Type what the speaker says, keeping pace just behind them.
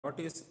what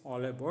is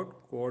all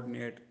about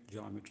coordinate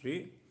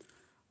geometry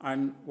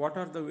and what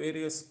are the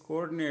various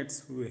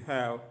coordinates we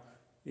have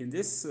in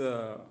this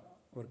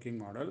working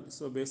model.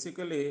 So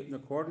basically the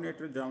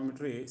coordinate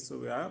geometry, so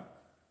we have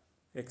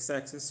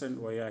x-axis and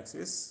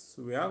y-axis.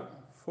 So we have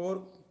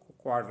four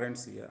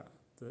quadrants here.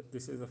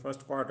 This is the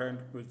first quadrant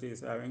which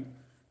is having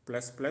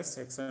plus plus,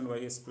 x and y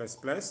is plus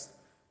plus,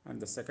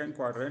 and the second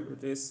quadrant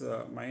which is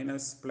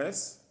minus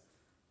plus,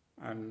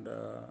 and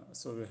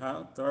so we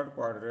have third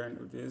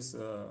quadrant which is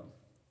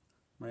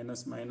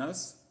minus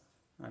minus,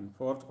 and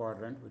fourth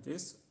quadrant which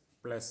is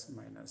plus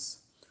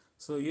minus.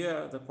 So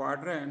here the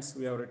quadrants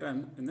we have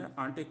written in the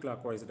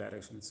anti-clockwise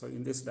direction. So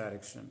in this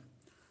direction,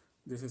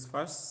 this is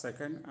first,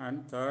 second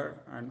and third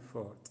and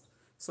fourth.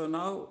 So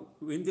now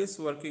in this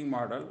working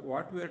model,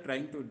 what we are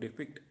trying to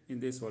depict in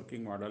this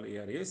working model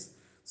here is,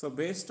 so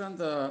based on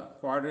the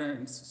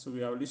quadrants, so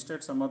we have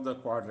listed some of the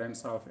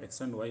quadrants of x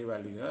and y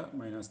value here,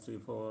 minus 3,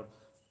 4,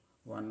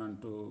 1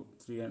 and 2,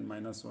 3 and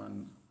minus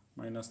 1,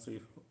 minus 3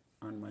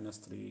 and minus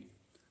 3,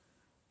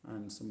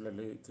 and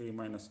similarly 3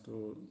 minus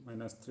 2,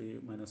 minus 3,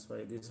 minus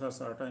 5. These are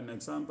certain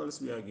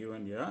examples we are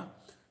given here.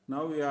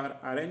 Now we are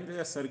arranging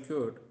a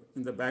circuit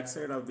in the back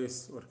side of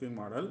this working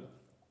model.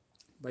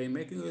 By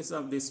making use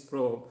of this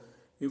probe,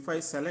 if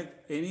I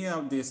select any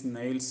of these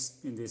nails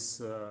in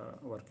this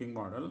working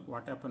model,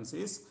 what happens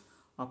is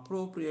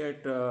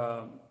appropriate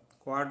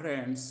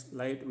quadrants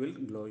light will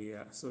glow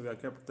here. So we have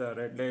kept the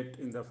red light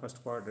in the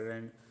first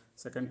quadrant,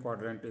 second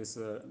quadrant is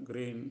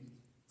green,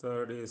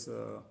 third is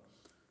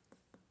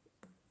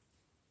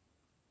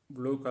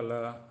blue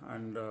color,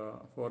 and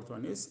fourth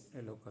one is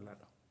yellow color.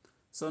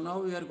 So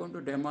now we are going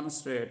to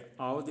demonstrate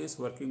how this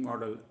working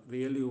model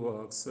really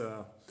works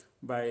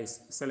by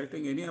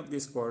selecting any of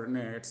these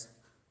coordinates.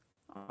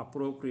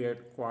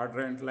 Appropriate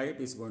quadrant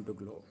light is going to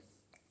glow.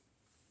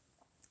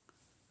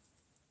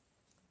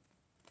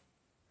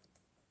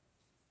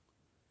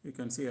 You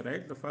can see,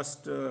 right, the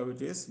first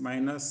which is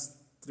minus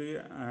 3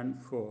 and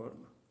 4.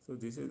 So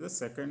this is the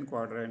second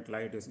quadrant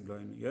light is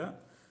glowing here.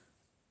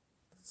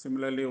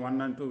 Similarly 1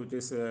 and 2, which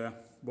is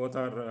both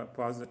are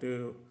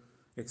positive,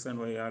 x and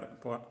y are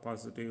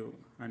positive,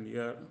 and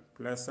here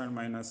plus and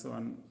minus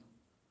 1,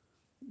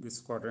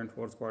 this quadrant,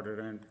 fourth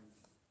quadrant,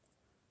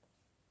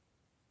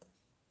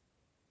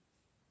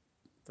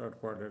 third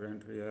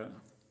quadrant here.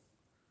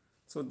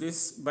 So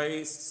this,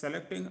 by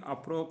selecting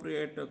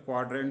appropriate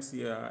quadrants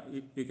here,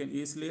 you can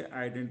easily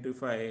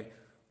identify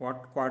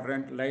what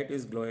quadrant light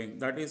is glowing.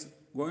 That is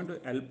going to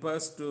help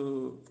us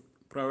to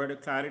provide a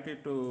clarity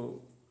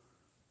to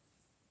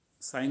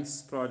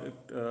science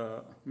project,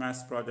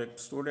 maths project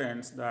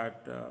students,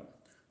 that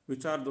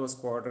which are those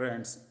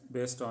quadrants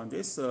based on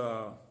this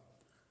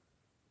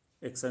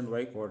x and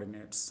y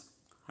coordinates.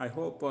 I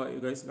hope you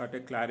guys got a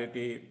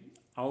clarity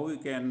how we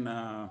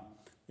can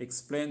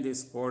explain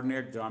this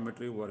coordinate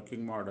geometry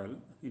working model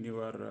in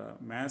your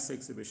maths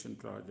exhibition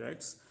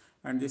projects.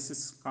 And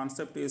this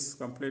concept is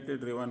completely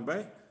driven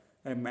by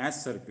a math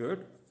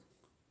circuit,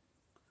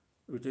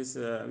 which is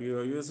we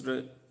have used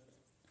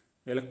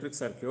electric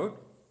circuit.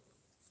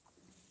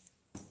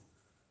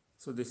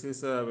 So this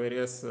is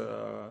various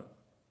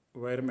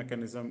wire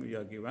mechanism we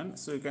are given.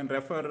 So you can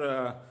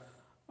refer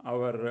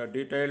our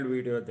detailed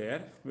video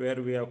there,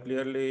 where we have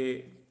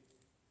clearly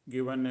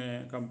given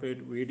a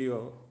complete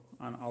video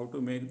on how to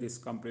make this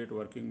complete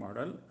working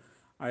model.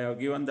 I have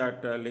given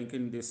that link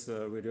in this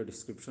video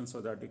description,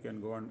 so that you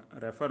can go and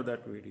refer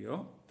that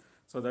video,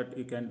 so that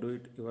you can do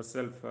it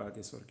yourself,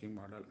 this working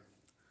model.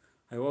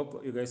 I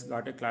hope you guys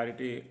got a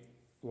clarity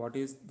what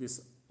is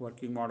this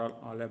working model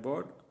all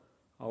about,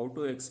 how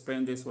to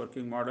explain this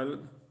working model,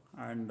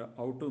 and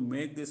how to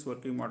make this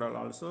working model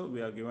also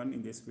we are given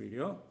in this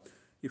video.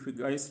 If you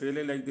guys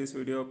really like this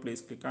video,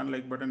 please click on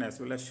like button as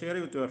well as share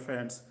it with your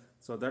friends,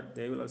 so that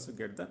they will also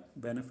get the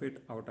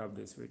benefit out of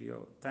this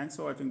video. Thanks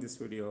for watching this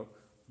video.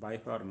 Bye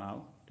for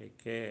now.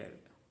 Take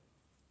care.